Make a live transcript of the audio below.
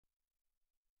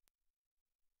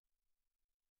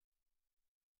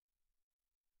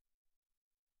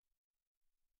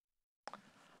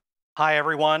Hi,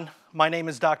 everyone. My name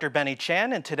is Dr. Benny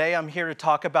Chan, and today I'm here to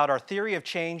talk about our theory of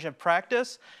change and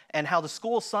practice and how the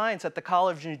School of Science at the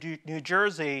College of New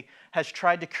Jersey has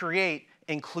tried to create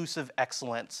inclusive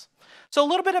excellence. So a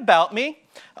little bit about me.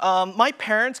 My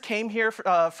parents came here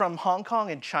from Hong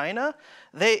Kong and China.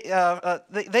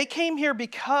 They came here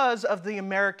because of the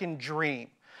American dream.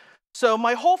 So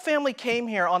my whole family came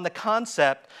here on the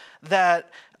concept that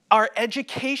our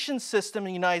education system in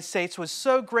the United States was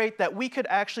so great that we could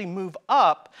actually move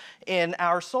up in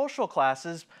our social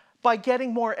classes by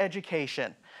getting more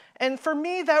education. And for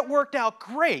me, that worked out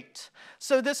great.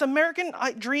 So this American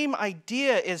dream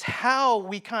idea is how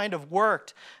we kind of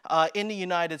worked in the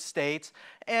United States,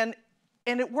 and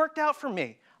it worked out for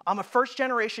me. I'm a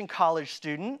first-generation college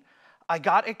student. I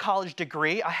got a college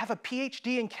degree. I have a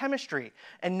PhD in chemistry,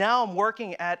 and now I'm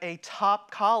working at a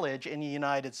top college in the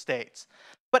United States.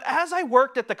 But as I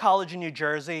worked at the College in New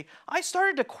Jersey, I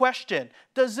started to question,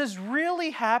 does this really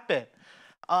happen?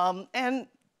 And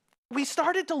we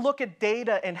started to look at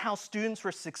data and how students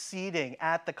were succeeding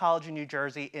at the College of New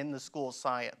Jersey in the School of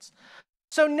Science.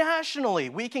 So nationally,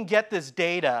 we can get this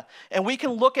data, and we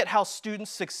can look at how students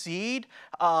succeed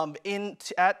at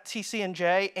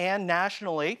TCNJ and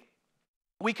nationally.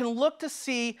 We can look to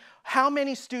see how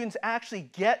many students actually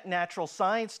get natural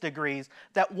science degrees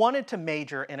that wanted to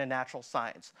major in a natural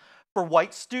science. For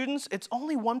white students, it's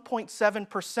only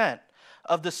 1.7%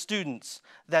 of the students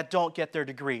that don't get their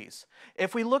degrees.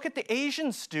 If we look at the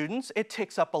Asian students, it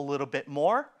ticks up a little bit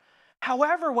more.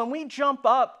 However, when we jump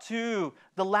up to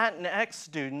the Latinx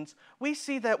students, we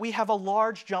see that we have a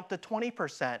large jump to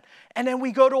 20%. And then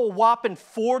we go to a whopping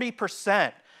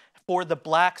 40% for the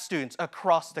black students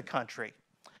across the country.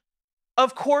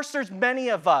 Of course, there's many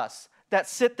of us that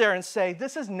sit there and say,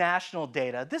 this is national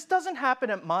data. This doesn't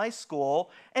happen at my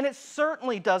school, and it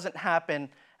certainly doesn't happen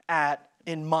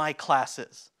in my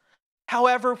classes.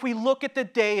 However, if we look at the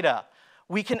data,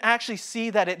 we can actually see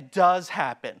that it does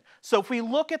happen. So if we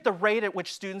look at the rate at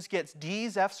which students get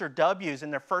D's, F's, or W's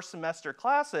in their first semester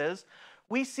classes,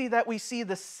 we see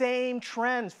the same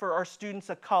trends for our students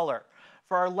of color,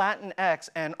 for our Latinx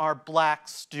and our black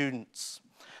students.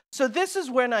 So this is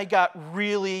when I got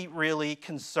really, really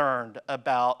concerned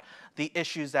about the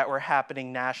issues that were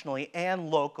happening nationally and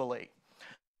locally.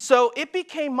 So it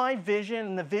became my vision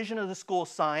and the vision of the School of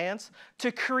Science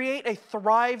to create a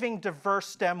thriving, diverse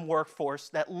STEM workforce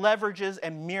that leverages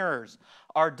and mirrors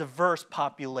our diverse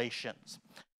populations.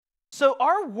 So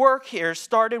our work here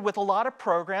started with a lot of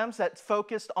programs that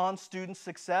focused on student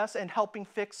success and helping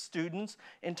fix students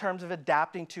in terms of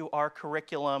adapting to our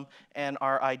curriculum and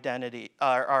our identity,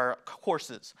 our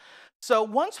courses. So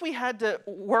once we had to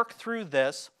work through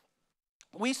this,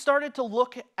 we started to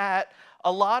look at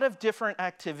a lot of different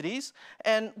activities,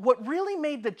 and what really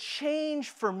made the change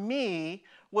for me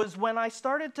was when I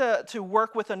started to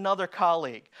work with another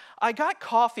colleague. I got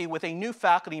coffee with a new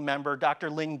faculty member, Dr.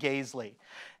 Lynn Gaisley,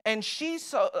 and she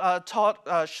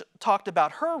talked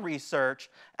about her research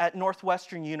at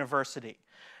Northwestern University.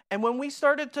 And when we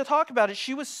started to talk about it,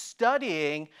 she was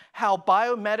studying how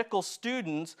biomedical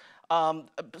students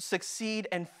succeed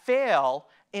and fail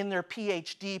in their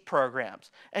PhD programs.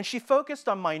 And she focused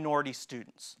on minority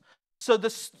students. So the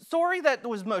story that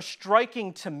was most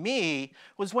striking to me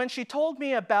was when she told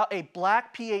me about a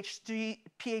black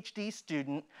PhD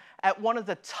student at one of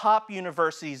the top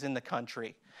universities in the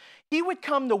country. He would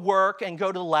come to work and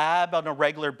go to the lab on a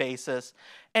regular basis,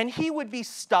 and he would be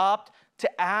stopped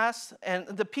to ask, and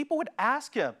the people would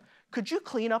ask him, could you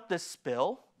clean up this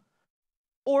spill?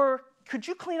 Or could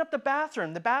you clean up the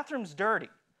bathroom? The bathroom's dirty.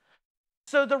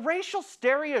 So the racial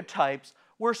stereotypes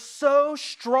were so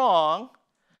strong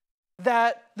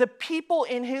that the people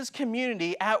in his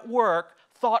community at work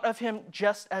thought of him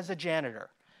just as a janitor.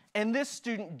 And this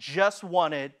student just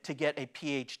wanted to get a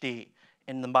PhD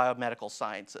in the biomedical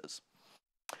sciences.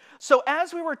 So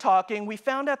as we were talking, we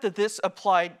found out that this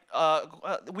applied,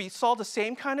 we saw the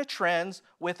same kind of trends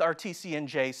with our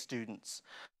TCNJ students.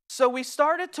 So we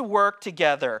started to work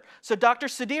together. So Dr.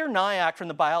 Sudhir Nayak from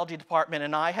the biology department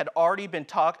and I had already been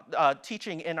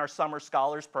teaching in our summer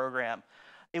scholars program,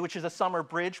 which is a summer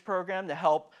bridge program to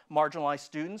help marginalized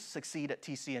students succeed at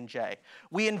TCNJ.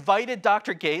 We invited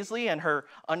Dr. Gaisley and her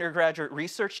undergraduate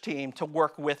research team to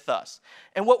work with us.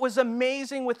 And what was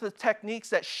amazing with the techniques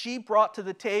that she brought to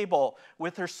the table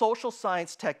with her social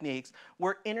science techniques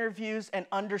were interviews and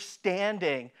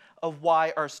understanding of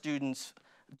why our students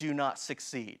do not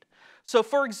succeed. So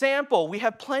for example, we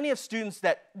have plenty of students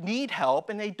that need help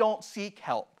and they don't seek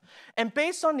help. And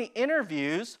based on the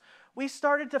interviews, we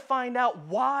started to find out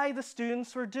why the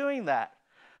students were doing that.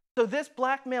 So this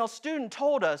black male student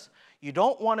told us, you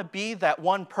don't want to be that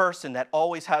one person that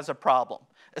always has a problem,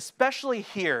 especially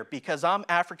here because I'm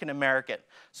African American,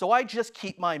 so I just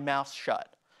keep my mouth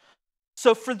shut.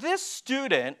 So for this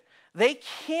student, they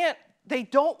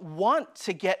don't want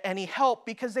to get any help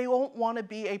because they don't want to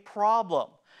be a problem.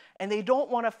 And they don't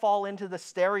want to fall into the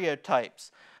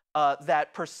stereotypes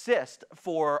that persist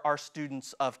for our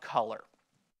students of color.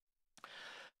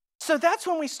 So that's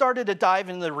when we started to dive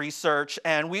into the research,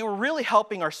 and we were really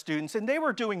helping our students, and they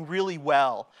were doing really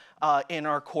well in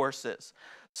our courses.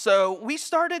 So we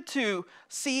started to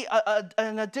see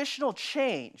an additional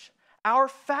change. Our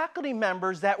faculty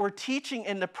members that were teaching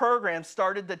in the program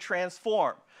started to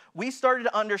transform. We started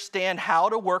to understand how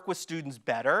to work with students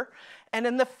better, and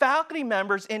then the faculty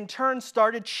members in turn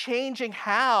started changing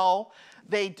how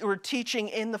they were teaching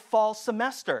in the fall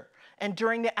semester and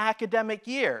during the academic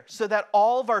year so that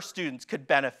all of our students could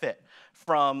benefit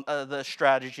from the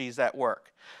strategies at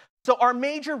work. So our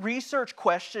major research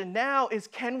question now is,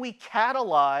 can we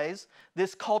catalyze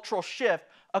this cultural shift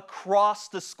across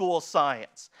the school of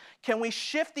science? Can we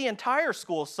shift the entire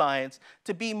school of science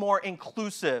to be more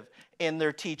inclusive in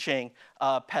their teaching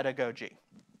pedagogy?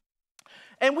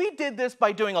 And we did this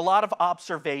by doing a lot of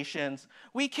observations.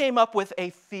 We came up with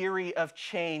a theory of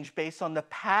change based on the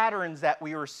patterns that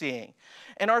we were seeing.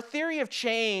 And our theory of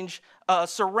change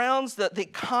surrounds the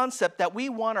concept that we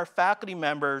want our faculty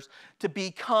members to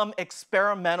become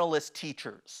experimentalist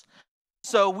teachers.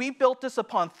 So we built this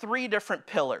upon 3 different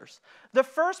pillars. The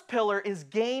first pillar is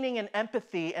gaining an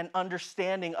empathy and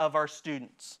understanding of our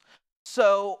students.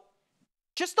 So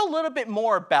just a little bit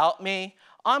more about me.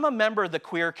 I'm a member of the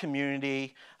queer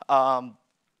community.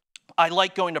 I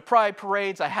like going to pride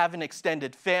parades. I have an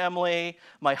extended family.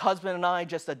 My husband and I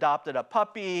just adopted a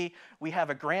puppy. We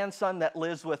have a grandson that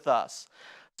lives with us.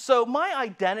 So my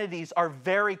identities are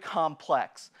very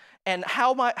complex. And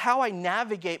how I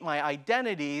navigate my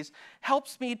identities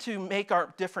helps me to make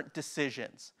our different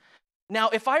decisions. Now,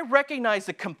 if I recognize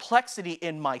the complexity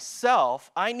in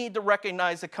myself, I need to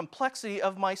recognize the complexity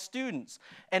of my students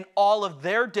and all of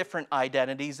their different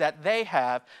identities that they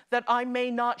have that I may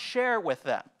not share with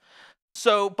them.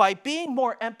 So by being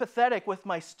more empathetic with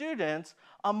my students,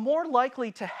 I'm more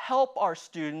likely to help our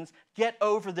students get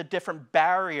over the different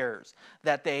barriers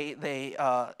that they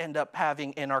end up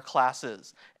having in our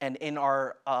classes and in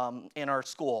our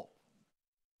school.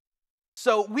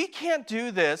 So we can't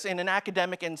do this in an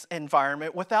academic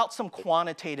environment without some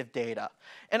quantitative data.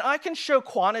 And I can show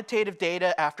quantitative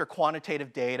data after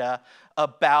quantitative data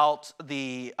about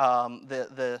the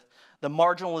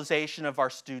marginalization of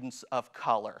our students of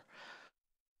color.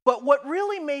 But what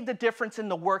really made the difference in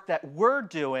the work that we're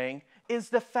doing is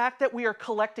the fact that we are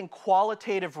collecting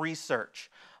qualitative research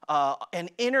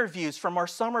and interviews from our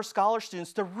summer scholar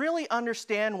students to really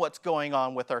understand what's going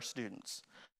on with our students.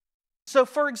 So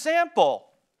for example,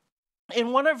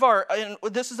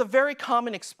 this is a very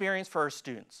common experience for our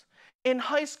students. In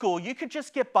high school, you could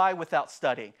just get by without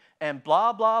studying and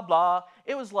blah, blah, blah.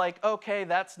 It was like, okay,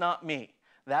 that's not me.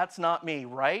 That's not me,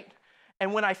 right?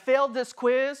 And when I failed this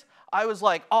quiz, I was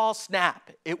like, oh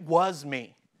snap, it was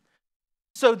me.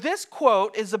 So this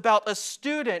quote is about a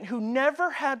student who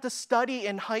never had to study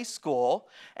in high school,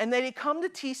 and they come to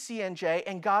TCNJ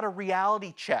and got a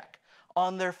reality check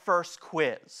on their first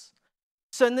quiz.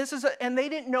 So and they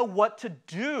didn't know what to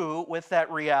do with that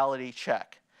reality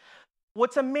check.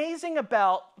 What's amazing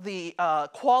about the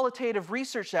qualitative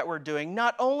research that we're doing,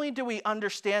 not only do we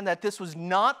understand that this was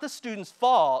not the student's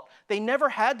fault, they never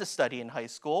had to study in high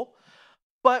school,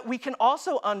 but we can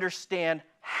also understand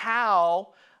how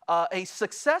a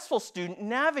successful student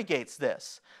navigates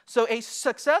this. So a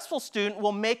successful student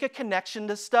will make a connection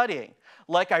to studying,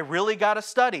 like I really got to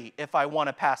study if I want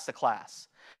to pass the class.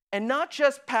 And not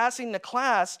just passing the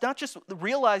class, not just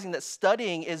realizing that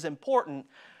studying is important,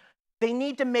 they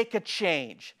need to make a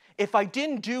change. If I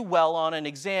didn't do well on an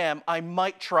exam, I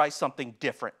might try something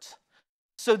different.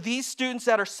 So these students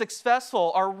that are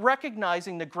successful are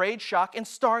recognizing the grade shock and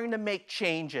starting to make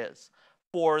changes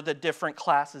for the different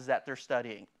classes that they're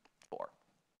studying for.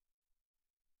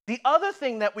 The other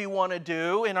thing that we want to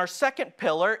do in our second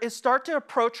pillar is start to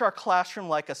approach our classroom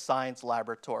like a science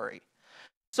laboratory.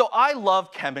 So I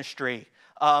love chemistry.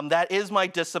 That is my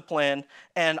discipline,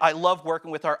 and I love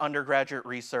working with our undergraduate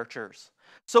researchers.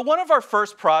 So one of our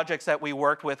first projects that we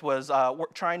worked with was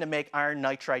trying to make iron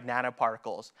nitride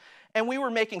nanoparticles. And we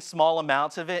were making small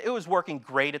amounts of it. It was working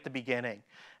great at the beginning.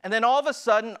 And then all of a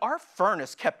sudden, our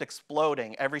furnace kept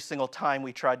exploding every single time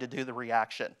we tried to do the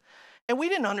reaction. And we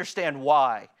didn't understand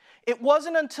why. It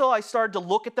wasn't until I started to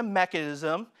look at the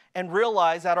mechanism and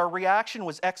realized that our reaction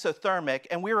was exothermic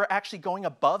and we were actually going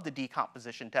above the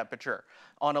decomposition temperature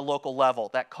on a local level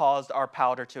that caused our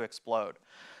powder to explode.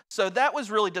 So that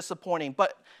was really disappointing.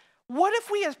 But what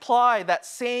if we apply that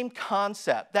same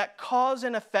concept, that cause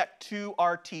and effect, to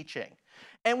our teaching?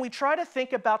 And we try to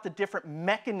think about the different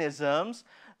mechanisms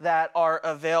that are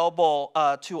available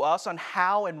to us on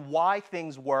how and why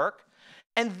things work.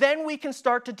 And then we can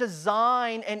start to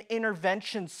design an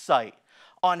intervention site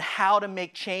on how to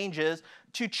make changes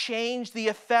to change the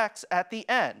effects at the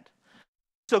end.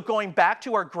 So going back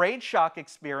to our grade shock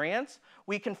experience,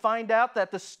 we can find out that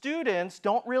the students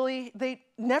they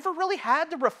never really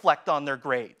had to reflect on their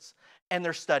grades and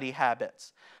their study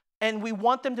habits. And we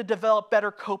want them to develop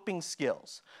better coping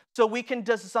skills. So we can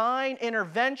design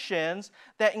interventions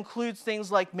that includes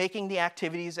things like making the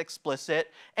activities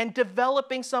explicit and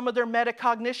developing some of their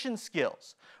metacognition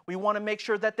skills. We want to make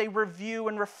sure that they review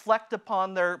and reflect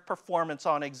upon their performance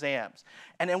on exams.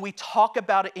 And then we talk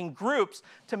about it in groups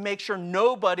to make sure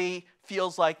nobody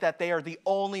feels like that they are the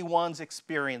only ones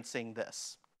experiencing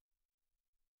this.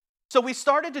 So we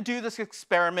started to do this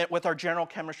experiment with our General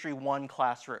Chemistry 1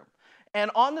 classroom. And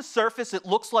on the surface, it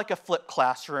looks like a flipped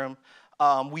classroom.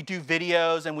 We do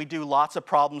videos and we do lots of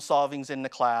problem solvings in the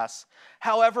class.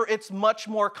 However, it's much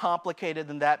more complicated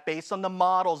than that based on the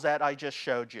models that I just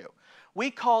showed you. We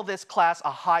call this class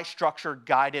a high-structure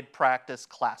guided practice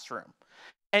classroom.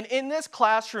 And in this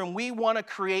classroom, we want to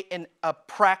create a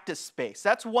practice space.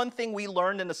 That's one thing we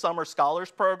learned in the Summer Scholars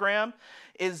Program,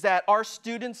 is that our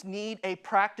students need a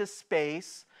practice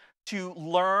space to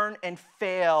learn and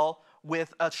fail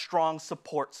with a strong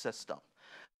support system.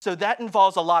 So that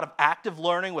involves a lot of active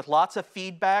learning with lots of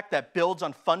feedback that builds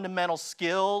on fundamental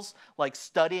skills like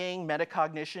studying,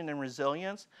 metacognition, and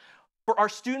resilience. For our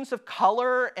students of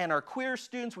color and our queer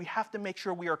students, we have to make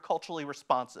sure we are culturally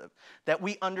responsive, that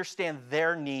we understand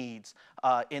their needs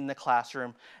in the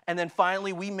classroom. And then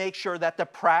finally, we make sure that the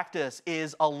practice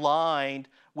is aligned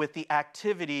with the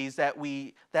activities that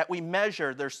we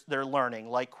measure their learning,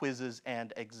 like quizzes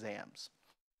and exams.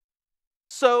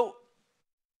 So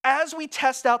as we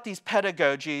test out these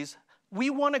pedagogies, we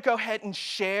want to go ahead and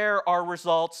share our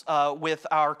results with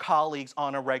our colleagues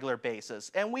on a regular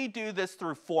basis. And we do this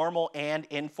through formal and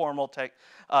informal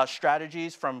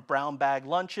strategies, from brown bag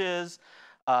lunches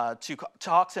to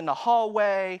talks in the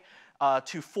hallway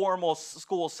to formal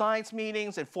school science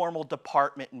meetings and formal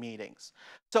department meetings.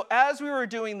 So as we were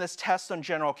doing this test on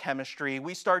general chemistry,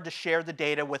 we started to share the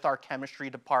data with our chemistry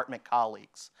department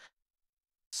colleagues.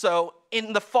 So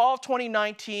in the fall of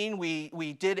 2019,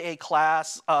 we did a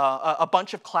class, a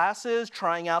bunch of classes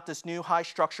trying out this new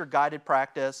high-structure guided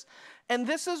practice. And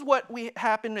this is what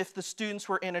happened if the students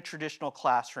were in a traditional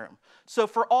classroom. So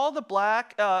for all the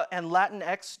Black and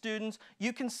Latinx students,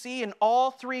 you can see in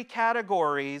all three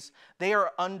categories, they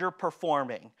are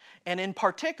underperforming. And in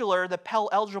particular, the Pell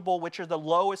eligible, which are the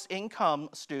lowest income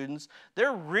students,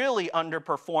 they're really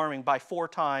underperforming by 4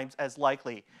 times as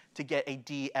likely to get a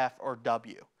D, F, or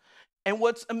W. And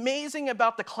what's amazing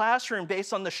about the classroom,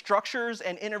 based on the structures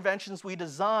and interventions we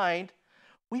designed,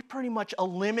 we pretty much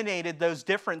eliminated those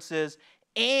differences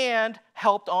and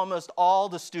helped almost all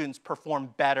the students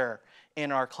perform better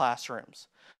in our classrooms.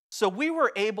 So we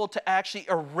were able to actually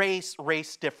erase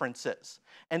race differences.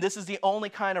 And this is the only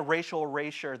kind of racial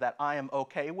erasure that I am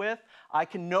okay with. I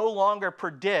can no longer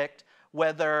predict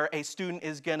whether a student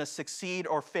is going to succeed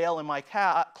or fail in my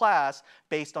class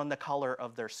based on the color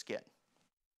of their skin.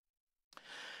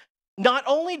 Not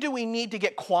only do we need to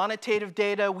get quantitative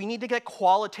data, we need to get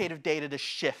qualitative data to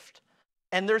shift.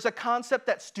 And there's a concept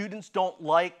that students don't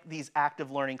like these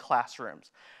active learning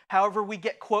classrooms. However, we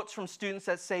get quotes from students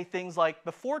that say things like,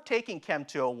 before taking Chem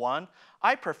 201,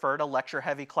 I preferred a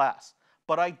lecture-heavy class,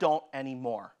 but I don't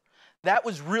anymore. That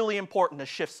was really important to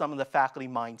shift some of the faculty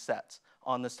mindsets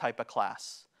on this type of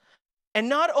class. And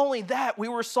not only that, we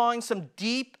were seeing some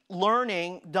deep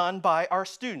learning done by our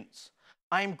students.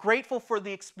 I am grateful for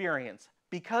the experience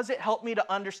because it helped me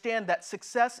to understand that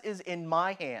success is in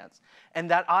my hands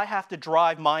and that I have to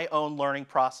drive my own learning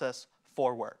process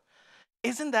forward.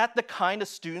 Isn't that the kind of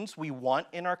students we want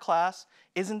in our class?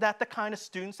 Isn't that the kind of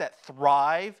students that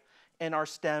thrive in our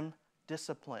STEM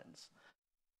disciplines?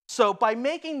 So by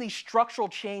making these structural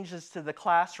changes to the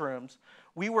classrooms,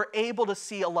 we were able to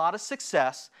see a lot of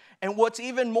success. And what's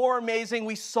even more amazing,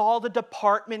 we saw the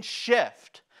department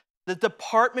shift. The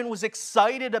department was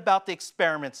excited about the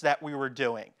experiments that we were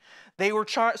doing. They were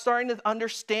starting to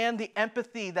understand the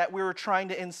empathy that we were trying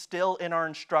to instill in our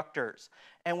instructors.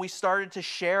 And we started to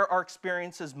share our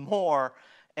experiences more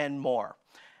and more.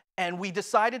 And we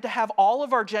decided to have all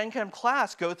of our Gen Chem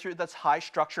class go through this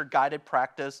high-structure guided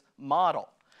practice model.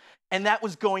 And that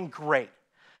was going great.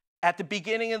 At the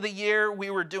beginning of the year, we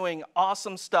were doing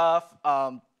awesome stuff,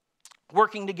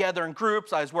 working together in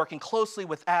groups. I was working closely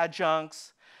with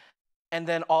adjuncts. And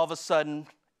then all of a sudden,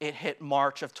 it hit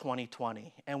March of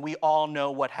 2020. And we all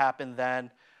know what happened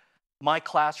then. My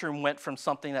classroom went from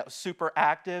something that was super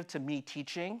active to me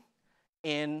teaching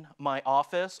in my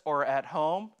office or at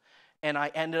home. And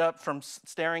I ended up from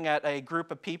staring at a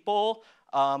group of people,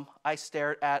 I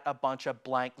stared at a bunch of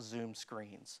blank Zoom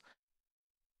screens.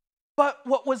 But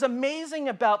what was amazing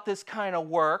about this kind of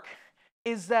work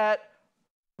is that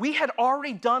we had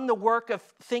already done the work of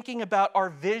thinking about our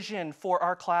vision for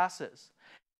our classes.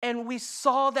 And we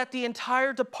saw that the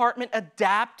entire department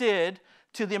adapted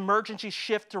to the emergency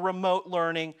shift to remote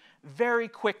learning very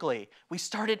quickly. We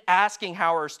started asking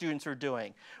how our students are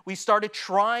doing. We started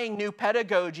trying new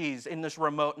pedagogies in this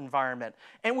remote environment.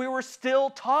 And we were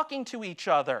still talking to each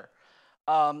other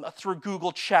through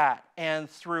Google Chat and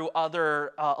through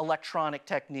other electronic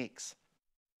techniques.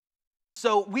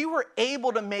 So we were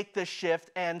able to make this shift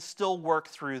and still work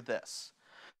through this.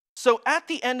 So at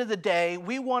the end of the day,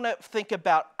 we want to think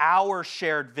about our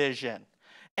shared vision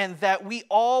and that we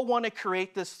all want to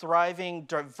create this thriving,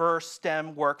 diverse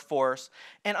STEM workforce.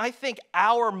 And I think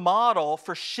our model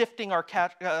for shifting our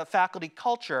faculty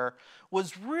culture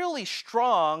was really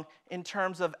strong in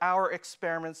terms of our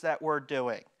experiments that we're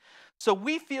doing. So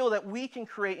we feel that we can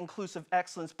create inclusive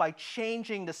excellence by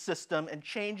changing the system and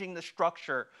changing the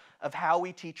structure of how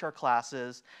we teach our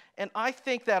classes. And I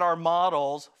think that our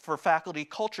models for faculty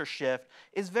culture shift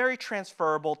is very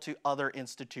transferable to other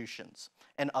institutions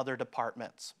and other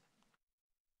departments.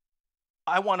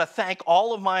 I want to thank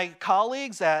all of my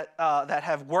colleagues that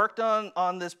have worked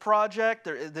on this project.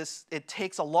 It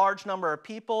takes a large number of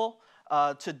people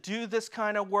to do this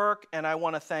kind of work, and I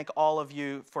want to thank all of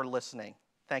you for listening.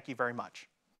 Thank you very much.